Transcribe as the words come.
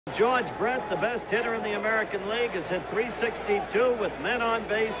George Brett, the best hitter in the American League, has hit .362 with men on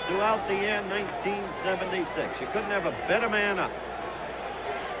base throughout the year 1976. You couldn't have a better man up.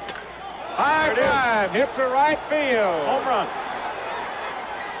 High drive, hit to right field. Home run.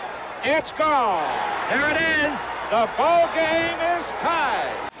 It's gone. There it is. The ball game is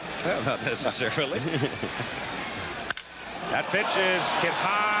tied. Well, not necessarily. That pitch is hit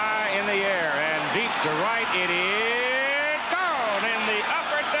high in the air and deep to right. It is gone in the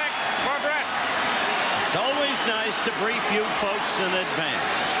upper deck for Brett. It's always nice to brief you folks in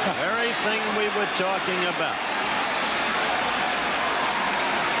advance. The very thing we were talking about.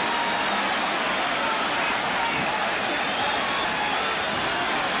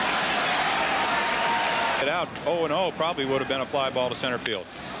 It out 0-0 probably would have been a fly ball to center field.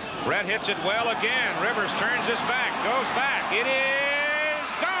 Brett hits it well again. Rivers turns his back, goes back. It is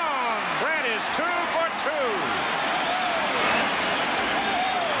gone. Brett is 2 for 2.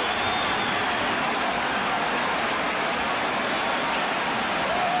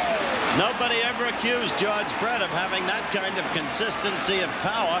 Nobody ever accused George Brett of having that kind of consistency of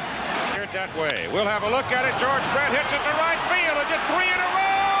power. Here that way. We'll have a look at it. George Brett hits it to right field. Is it 3 in a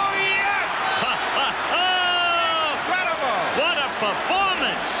row? Yes! Ha, ha, ha! Incredible! What a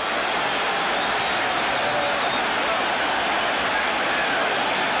performance!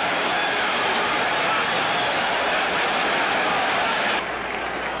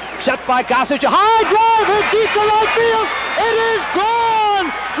 Set by Gossage, a high drive hit deep to right field. It is gone.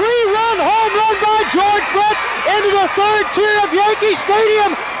 3-run home run by George Brett into the third tier of Yankee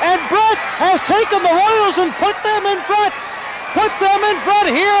Stadium, and Brett has taken the Royals and put them in front. Put them in front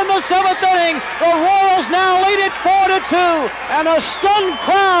here in the 7th inning. The Royals now lead it 4-2, and a stunned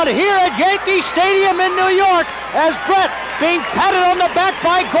crowd here at Yankee Stadium in New York as Brett being patted on the back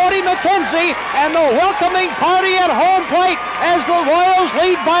by Gordy McKenzie and the welcoming party at home plate as the Royals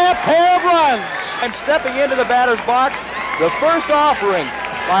lead by a pair of runs. And stepping into the batter's box, the first offering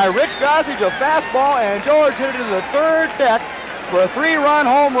by Rich Gossage, a fastball, and George hit it to the third deck for a 3-run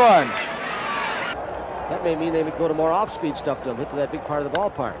home run. That may mean they would go to more off-speed stuff to hit to that big part of the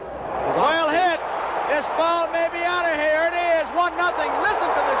ballpark. Well hit. This ball may be out of here. It is 1-0. Listen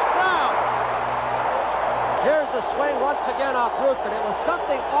to this crowd. Here's the swing once again off Rutherford. It was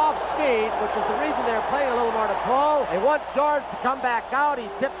something off speed, which is the reason they're playing a little more to pull. They want George to come back out. He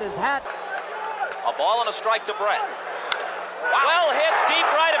tipped his hat. A ball and a strike to Brett. Well hit deep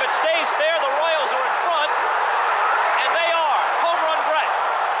right. If it stays fair, the Royals are in front. And they are. Home run Brett.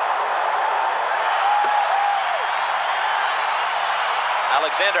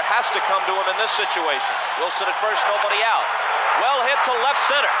 Alexander has to come to him in this situation. Wilson at first, nobody out. Well hit to left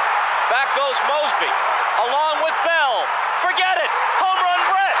center. Back goes Mosby. Along with Bell. Forget it. Home run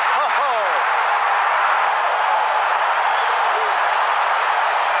Brett.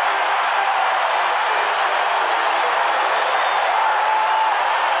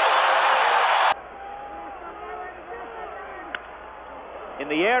 In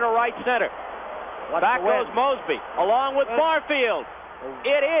the air to right center. Back goes Mosby, along with Barfield.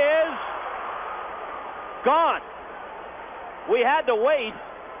 It is gone. We had to wait.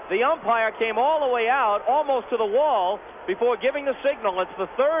 The umpire came all the way out, almost to the wall, before giving the signal. It's the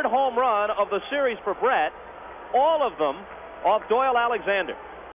third home run of the series for Brett, all of them off Doyle Alexander.